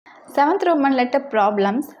7th Roman letter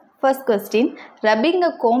problems. First question, rubbing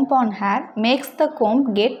a comb on hair makes the comb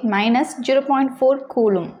get minus 0.4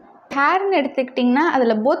 coulomb. ஹேர்னு எடுத்துக்கிட்டிங்கன்னா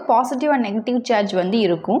அதில் both positive and negative charge வந்து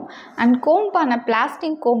இருக்கும். And கோம்பான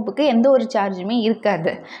plastic கோம்புக்கு எந்த ஒரு சார்ஜுமே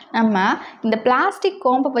இருக்காது. நம்ம இந்த பிளாஸ்டிக்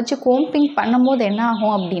கோம்பை வச்சு கோம்பிங் பண்ணும்போது என்ன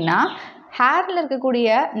ஆகும் அப்படின்னா, ஹேரில்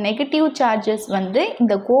இருக்கக்கூடிய நெகட்டிவ் சார்ஜஸ் வந்து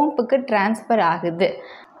இந்த கோம்புக்கு ட்ரான்ஸ்ஃபர் ஆகுது.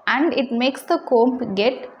 And it makes the comb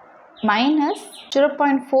get minus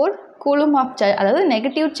 0.4 coulomb of charge, அதாவது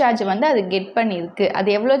நெகட்டிவ் சார்ஜ் வந்து அது கெட் பண்ணியிருக்கு. அது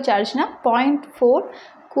எவ்வளோ சார்ஜ்னா 0.4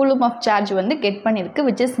 கூலும் ஆஃப் சார்ஜ் வந்து கெட் பண்ணியிருக்கு,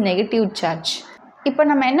 விச் இஸ் நெகட்டிவ் சார்ஜ். இப்போ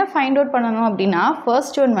நம்ம என்ன ஃபைண்ட் அவுட் பண்ணணும் அப்படின்னா,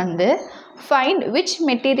 ஃபர்ஸ்ட் ஒன் வந்து find which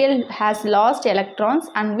material has last electrons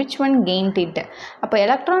and which one gained it. அப்போ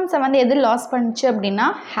எலக்ட்ரான்ஸை வந்து எது லாஸ் பண்ணுச்சு அப்படின்னா,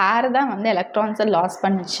 ஹேர் தான் வந்து எலக்ட்ரான்ஸை லாஸ்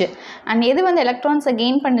பண்ணுச்சு. அண்ட் எது வந்து எலக்ட்ரான்ஸை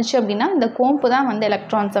கெயின் பண்ணுச்சு அப்படின்னா, இந்த கோம்பு தான் வந்து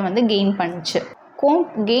எலக்ட்ரான்ஸை வந்து கெயின் பண்ணுச்சு. Comb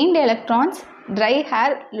gained electrons, dry hair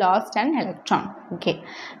lost an electron. Okay.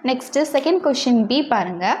 Next, second question B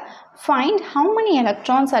பாருங்க. Find how many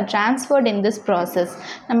electrons are transferred in this process.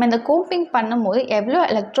 நம்ம இந்த கோம்பிங் பண்ணும்போது எவ்வளோ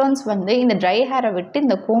எலக்ட்ரான்ஸ் வந்து இந்த ட்ரை ஹேரை விட்டு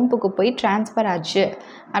இந்த கோம்புக்கு போய் ட்ரான்ஸ்ஃபர் ஆச்சு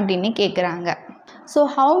அப்படின்னு கேட்குறாங்க. So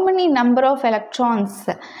how many number of electrons,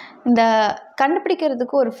 இந்த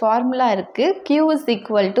கண்டுபிடிக்கிறதுக்கு ஒரு ஃபார்முலா இருக்குது, Q is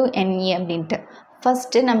equal to NE அப்படின்ட்டு.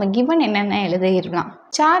 ஃபஸ்ட்டு நம்ம கிவன் என்னென்ன எழுதிடலாம்.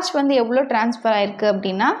 சார்ஜ் வந்து எவ்வளோ ட்ரான்ஸ்ஃபர் ஆகிருக்கு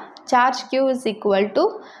அப்படின்னா, charge Q is equal to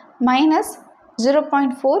minus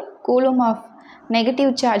 0.4 coulomb of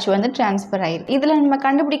negative charge வந்து ட்ரான்ஸ்ஃபர் ஆகிருக்கு. இதில் நம்ம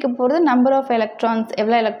கண்டுபிடிக்க போகிறது நம்பர் ஆஃப் எலக்ட்ரான்ஸ்,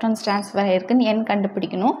 எவ்வளோ எலக்ட்ரான்ஸ் ட்ரான்ஸ்ஃபர் ஆகிருக்குன்னு N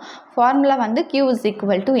கண்டுபிடிக்கணும். ஃபார்முலா வந்து Q is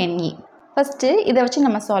equal to NE. First இதை வச்சு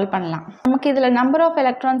நம்ம சால்வ் பண்ணலாம். நமக்கு இதில் நம்பர் ஆஃப்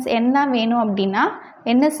எலக்ட்ரான்ஸ் என்ன வேணும் அப்படின்னா,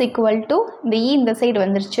 N is equal to இந்த E இந்த சைடு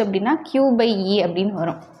வந்துருச்சு அப்படின்னா Q by E அப்படின்னு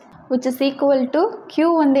வரும், which is equal to Q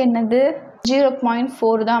வந்து என்னது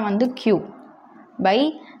 0.4 தான் வந்து Q by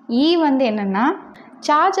E வந்து என்னென்னா,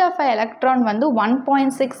 சார்ஜ் ஆஃப் எலக்ட்ரான் வந்து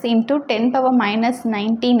 1.6 into 10 power minus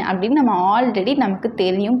 19 அப்படின்னு நம்ம ஆல்ரெடி நமக்கு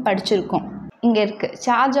தெரியும், படிச்சிருக்கோம். இங்கே இருக்குது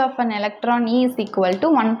charge of an electron E is equal to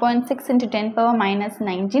 1.6 into 10 power minus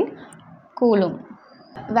 19 coulomb.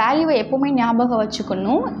 வேல்யூவை எப்போவுமே ஞாபகம்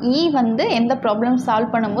வச்சுக்கணும். E வந்து எந்த ப்ராப்ளம்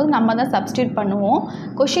சால்வ் பண்ணும்போது நம்ம தான் சப்ஸ்டியூட் பண்ணுவோம்,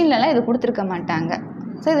 கொஷின்லலாம் இது கொடுத்துருக்க மாட்டாங்க.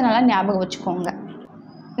 ஸோ இதனால் ஞாபகம் வச்சுக்கோங்க.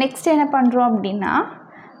 நெக்ஸ்ட் என்ன பண்ணுறோம் அப்படின்னா,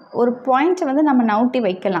 ஒரு பாயிண்ட்டை வந்து நம்ம நவுட்டி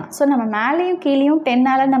வைக்கலாம். ஸோ நம்ம மேலேயும் கீழேயும்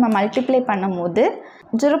 10ஆல் நம்ம மல்டிப்ளை பண்ணும்போது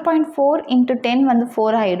 0.4 into 10 வந்து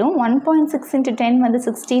 4 ஆகிடும், 1.6 into 10 வந்து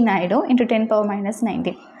 16 ஆகிடும், into 10 power minus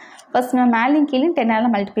 19. ஃபஸ்ட் நம்ம மேலேயும் கீழேயும்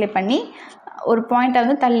 10ஆல் மல்டிப்ளை பண்ணி ஒரு பாயிண்ட்டை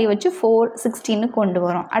வந்து தள்ளி வச்சு 416 கொண்டு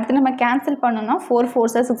வரும். அடுத்து நம்ம கேன்சல் பண்ணோன்னா 4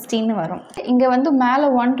 4s 16 வரும். இங்கே வந்து மேலே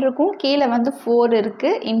 1 இருக்கும், கீழே வந்து 4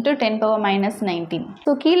 இருக்குது, into 10 power minus 19.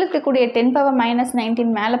 ஸோ கீழே இருக்கக்கூடிய 10 power minus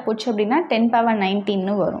 19 மேலே போச்சு அப்படின்னா 10 power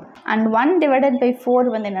 19 வரும். அண்ட் 1 divided by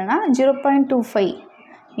 4 வந்து என்னென்னா 0.25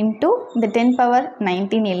 into இந்த 10 power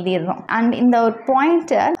 19 எழுதிடுறோம். அண்ட் இந்த ஒரு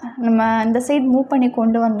பாயிண்ட்டை நம்ம இந்த சைடு மூவ் பண்ணி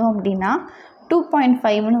கொண்டு வந்தோம் அப்படின்னா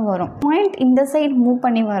 2.5ன்னு வரும். பாயிண்ட் இந்த சைடு மூவ்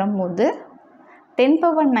பண்ணி வரும்போது 10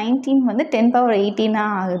 power 19 வந்து 10 power 18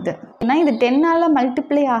 ஆகுது. ஏன்னா இது 10ஆல்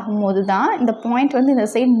மல்டிப்ளை ஆகும்போது தான் இந்த பாயிண்ட் வந்து இந்த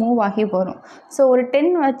சைடு மூவ் ஆகி வரும். ஸோ ஒரு 10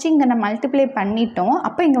 வச்சு இங்கே நம்ம மல்டிப்ளை பண்ணிட்டோம்,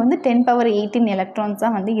 அப்போ இங்கே வந்து 10 power 18 எலக்ட்ரான்ஸ்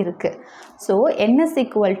தான் வந்து இருக்குது. So N is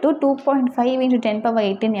equal to 2.5 into 10 power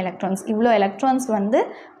 18 electrons, இவ்வளோ எலக்ட்ரான்ஸ் வந்து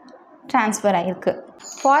ட்ரான்ஸ்ஃபர் ஆகிருக்கு.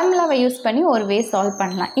 ஃபார்முலாவை யூஸ் பண்ணி ஒரு வே சால்வ்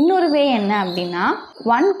பண்ணலாம். இன்னொரு வே என்ன அப்படின்னா,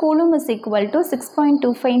 1 coulomb is equal to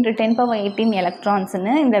 6.25 into 10 power 18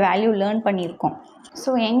 எலக்ட்ரான்ஸ்னு இந்த வேல்யூ லேர்ன் பண்ணியிருக்கோம். ஸோ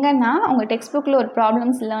எங்கன்னா உங்கள் டெக்ஸ்ட் புக்கில் ஒரு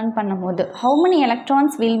ப்ராப்ளம்ஸ் லேர்ன் பண்ணும்போது how many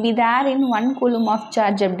electrons will be there in 1 coulomb of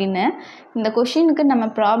charge அப்படின்னு இந்த கொஷினுக்கு நம்ம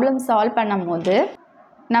ப்ராப்ளம் சால்வ் பண்ணும்போது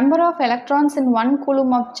number of electrons in 1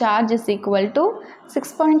 coulomb of charge is equal to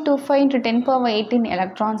 6.25 into 10 power 18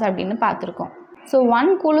 electrons அப்படின்னு பார்த்துருக்கோம். ஸோ 1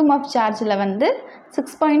 coulomb of chargeல வந்து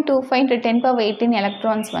 6.25 into 10 power 18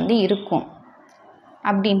 எலக்ட்ரான்ஸ் வந்து இருக்கும்.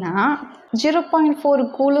 அப்படின்னா 0.4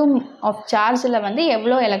 கூலும் ஆஃப் சார்ஜில் வந்து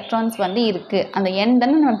எவ்வளோ எலக்ட்ரான்ஸ் வந்து இருக்குது, அந்த எண்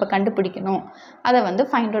தானே நம்ம இப்போ கண்டுபிடிக்கணும், அதை வந்து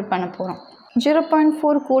ஃபைண்ட் அவுட் பண்ண போகிறோம்.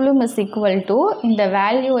 0.4 கூலும் is equal to இந்த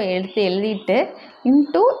வேல்யூவை எழுதிட்டு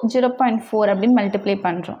இன்ட்டு 0.4 அப்படின்னு மல்டிப்ளை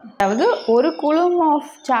பண்ணுறோம். அதாவது ஒரு கூலும் ஆஃப்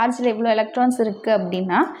சார்ஜில் எவ்வளோ எலக்ட்ரான்ஸ் இருக்குது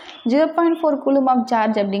அப்படின்னா 0.4 கூலும் ஆஃப்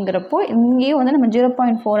சார்ஜ் அப்படிங்கிறப்போ இங்கேயும் வந்து நம்ம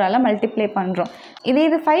 0.4ஆல் மல்டிப்ளை பண்ணுறோம்.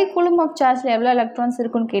 இது 5 கூலும் ஆஃப் சார்ஜில் எவ்வளோ எலக்ட்ரான்ஸ்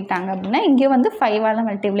இருக்குன்னு கேட்டாங்க அப்படின்னா இங்கேயும் வந்து 5ஆல்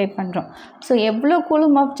மல்டிப்ளை பண்ணுறோம். ஸோ எவ்வளோ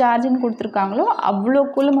கூலும் ஆஃப் சார்ஜ்னு கொடுத்துருக்காங்களோ அவ்வளோ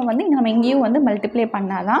கூலுமை வந்து நம்ம இங்கேயும் வந்து மல்டிப்ளை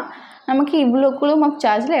பண்ணால் தான் நமக்கு இவ்வளோ கூலும் ஆஃப்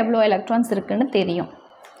சார்ஜில் எவ்வளோ எலக்ட்ரான்ஸ் இருக்குன்னு தெரியும்.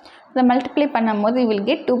 இதை மல்டிப்ளை பண்ணும்போது we will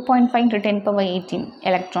get 2.5 into 10 power 18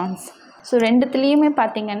 electrons. So ரெண்டுத்துலேயுமே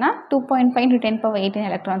பார்த்தீங்கன்னா 2.5 into 10 power 18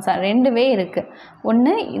 electrons ரெண்டு வே இருக்குது.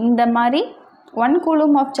 ஒன்று இந்த மாதிரி 1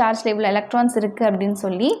 coulomb of charge எவ்வளோ எலக்ட்ரான்ஸ் இருக்குது அப்படின்னு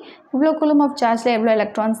சொல்லி இவ்வளோ coulomb of chargeல எவ்வளோ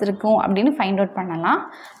எலக்ட்ரான்ஸ் இருக்கும் அப்படின்னு ஃபைண்ட் அவுட் பண்ணலாம்.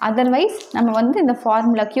 அதர்வைஸ் நம்ம வந்து இந்த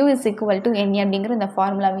formula Q is equal to NE அப்படிங்கிற இந்த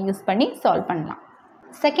ஃபார்முலாவை யூஸ் பண்ணி சால்வ் பண்ணலாம்.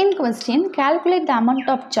 Second question, calculate the amount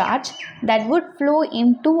of charge that would flow in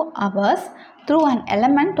 2 hours through an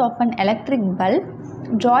element of an electric bulb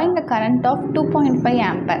drawing the current of 2.5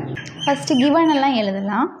 ampere. First given எல்லாம்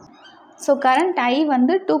எழுதலாம். So current I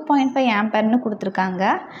வந்து 2.5 ஆம்பர்னு கொடுத்துருக்காங்க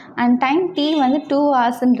and time T வந்து 2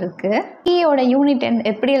 ஹவர்ஸ்ன்னு இருக்குது. Tயோட unit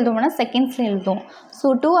எப்படி எழுதுவோம்னா செகண்ட்ஸில் எழுதுவோம். So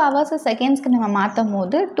 2 ஹவர்ஸை செகண்ட்ஸ்க்கு நம்ம மாற்றும்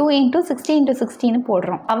போது 2 × 60 × 60ன்னு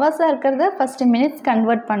போடுறோம். ஹவர்ஸாக இருக்கிறத ஃபஸ்ட்டு மினிட்ஸ்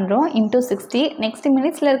கன்வெர்ட் பண்ணுறோம் இன்ட்டு 60, நெக்ஸ்ட்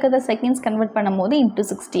மினிட்ஸில் இருக்கிறத செகண்ட்ஸ் கன்வெர்ட் பண்ணும் போது இன்ட்டு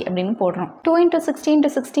 60 அப்படின்னு போடுறோம். 2 × 60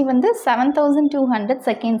 × 60 வந்து 7200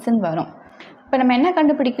 செகண்ட்ஸ்ன்னு வரும். இப்போ நம்ம என்ன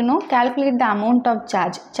கண்டுபிடிக்கணும்? Calculate the amount of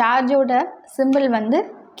charge. சார்ஜோட simple வந்து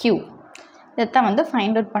Q. இதைத்தான் வந்து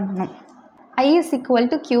ஃபைண்ட் அவுட் பண்ணணும். I is equal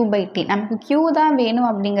to Q/T. நமக்கு Q தான் வேணும்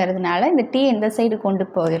அப்படிங்கிறதுனால இந்த T இந்த சைடு கொண்டு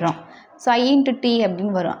போயிடும். ஸோ I × T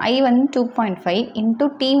அப்படின்னு வரும். I வந்து 2.5 இன்ட்டு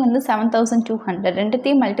T வந்து 7200.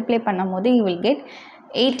 ரெண்டுத்தையும் மல்டிப்ளை பண்ணும் போது you will get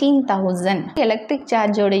 18,000. Electric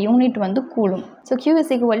சார்ஜோட unit வந்து coulomb. So Q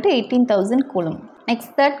is equal to 18,000 coulomb.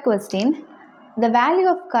 Next third question. The value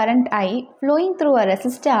of current I flowing through a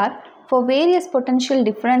resistor for various potential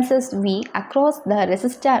differences V across the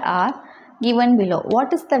resistor are given below. What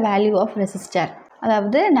is the value of resistor?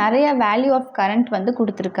 அதாவது நிறைய value of current வந்து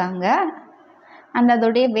கொடுத்துருக்காங்க and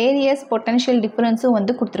அதோடைய various potential டிஃப்ரென்ஸும்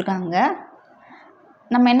வந்து கொடுத்துருக்காங்க.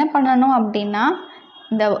 நம்ம என்ன பண்ணணும் அப்படின்னா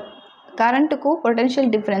இந்த கரண்ட்டுக்கும் பொட்டன்ஷியல்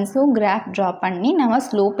டிஃப்ரென்ஸும் கிராஃப் ட்ரா பண்ணி நம்ம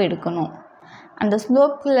ஸ்லோப் எடுக்கணும். அந்த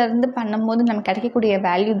ஸ்லோப்லேருந்து பண்ணும்போது நமக்கு கிடைக்கக்கூடிய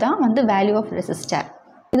வேல்யூ தான் வந்து வேல்யூ ஆஃப் ரெசிஸ்டர்.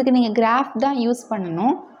 இதுக்கு நீங்கள் கிராஃப் தான் யூஸ்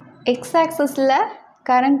பண்ணணும். எக்ஸ் ஆக்சஸில்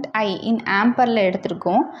கரண்ட் I இன் ஆம்பரில்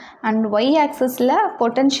எடுத்திருக்கோம் and Y ஆக்சஸில்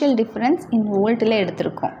potential difference in வோல்ட்டில்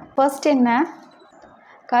எடுத்திருக்கோம். ஃபர்ஸ்ட் என்ன?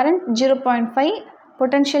 Current 0.5,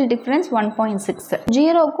 potential difference 1.6.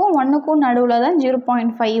 0க்கும் 1க்கும் நடுவில் தான்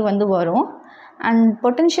 0.5 வந்து வரும் அண்ட்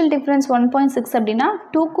பொட்டன்ஷியல் டிஃப்ரென்ஸ் 1.6 அப்படின்னா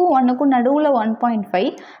 2க்கும் 1க்கும் நடுவில் 1.5.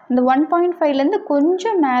 இந்த 1.5லேருந்து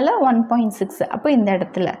கொஞ்சம் மேலே 1.6. அப்போ இந்த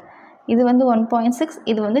இடத்துல இது வந்து 1.6,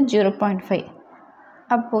 இது வந்து 0.5.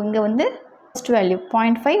 அப்போது இங்கே வந்து first value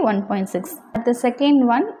 0.5, 1.6. At the second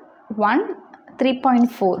one 1,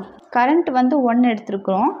 3.4. current வந்து 1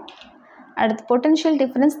 எடுத்துருக்கிறோம். அடுத்து potential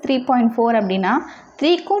difference 3.4 அப்படின்னா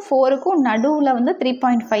 3க்கும் 4க்கும் நடுவில் வந்து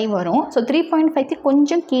 3.5 வரும். ஸோ 3.5க்கு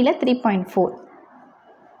கொஞ்சம் கீழே 3.4.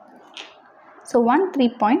 ஸோ 1,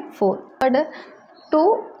 3.4. அடுத்து 2,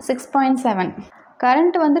 6.7.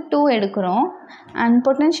 கரண்ட் வந்து 2 எடுக்கிறோம் அண்ட்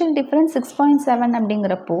பொட்டன்ஷியல் டிஃப்ரென்ஸ் 6.7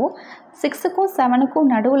 அப்படிங்கிறப்போ 6க்கும் 7க்கும்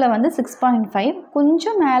நடுவில் வந்து 6.5,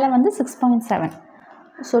 கொஞ்சம் மேலே வந்து 6.7.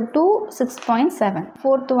 ஸோ 2, 6.7.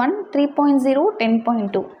 Fourth one 3.0,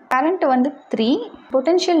 10.2. கரண்ட் வந்து 3,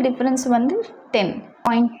 பொட்டன்ஷியல் டிஃப்ரென்ஸ் வந்து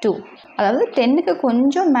 10.2. அதாவது 10க்கு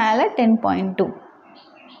கொஞ்சம் மேலே 10.2.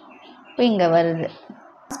 இப்போ இங்கே வருது.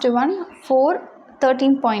 First one 4,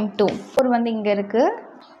 13.2. 4 வந்து இங்கே இருக்குது.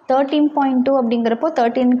 13.2 அப்படிங்கிறப்போ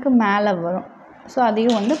 13க்கு மேலே வரும். ஸோ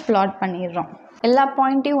அதையும் வந்து பிளாட் பண்ணிடுறோம். எல்லா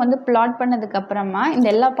பாயிண்ட்டையும் வந்து பிளாட் பண்ணதுக்கப்புறமா இந்த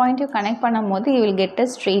எல்லா பாயிண்ட்டையும் கனெக்ட் பண்ணும் போது you will get a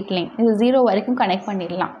straight line. இது 0 வரைக்கும் கனெக்ட்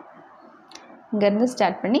பண்ணிடலாம். இங்கேருந்து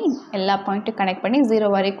ஸ்டார்ட் பண்ணி எல்லா பாயிண்ட்டையும் கனெக்ட் பண்ணி 0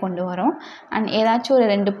 வரைக்கும் கொண்டு வரோம் அண்ட் ஏதாச்சும் ஒரு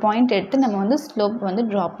 2 பாயிண்ட் எடுத்து நம்ம வந்து ஸ்லோப் வந்து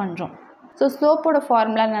ட்ரா பண்ணுறோம். ஸோ ஸ்லோப்போட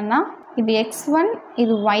ஃபார்முலா என்னென்னா இது x1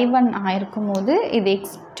 இது y1 ஆயிருக்கும் போது இது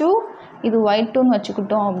x2 இது y2ன்னு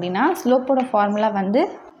வச்சுக்கிட்டோம் அப்படின்னா ஸ்லோப்போட ஃபார்முலா வந்து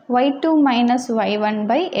y2 minus y1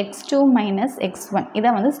 by x2 minus x1.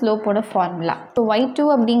 இதான் வந்து ஸ்லோப்போட ஃபார்முலா. ஸோ y2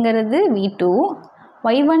 அப்படிங்கிறது v2,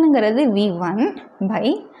 y1ங்கிறது v1 by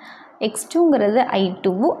x2ங்கிறது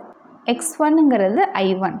i2, x1ங்கிறது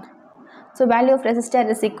i1. So value of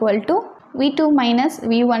resistor is equal to v2 minus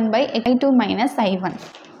v1 by i2 minus i1.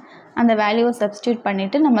 அந்த வேல்யூவை substitute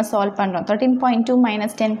பண்ணிவிட்டு நம்ம solve பண்ணுறோம். 13.2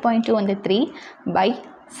 minus 10.2 வந்து 3 by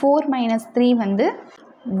 4 minus 3 வந்து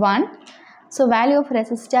 1. So value of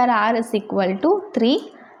resistor R is equal to 3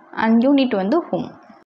 and unit வந்து ohm.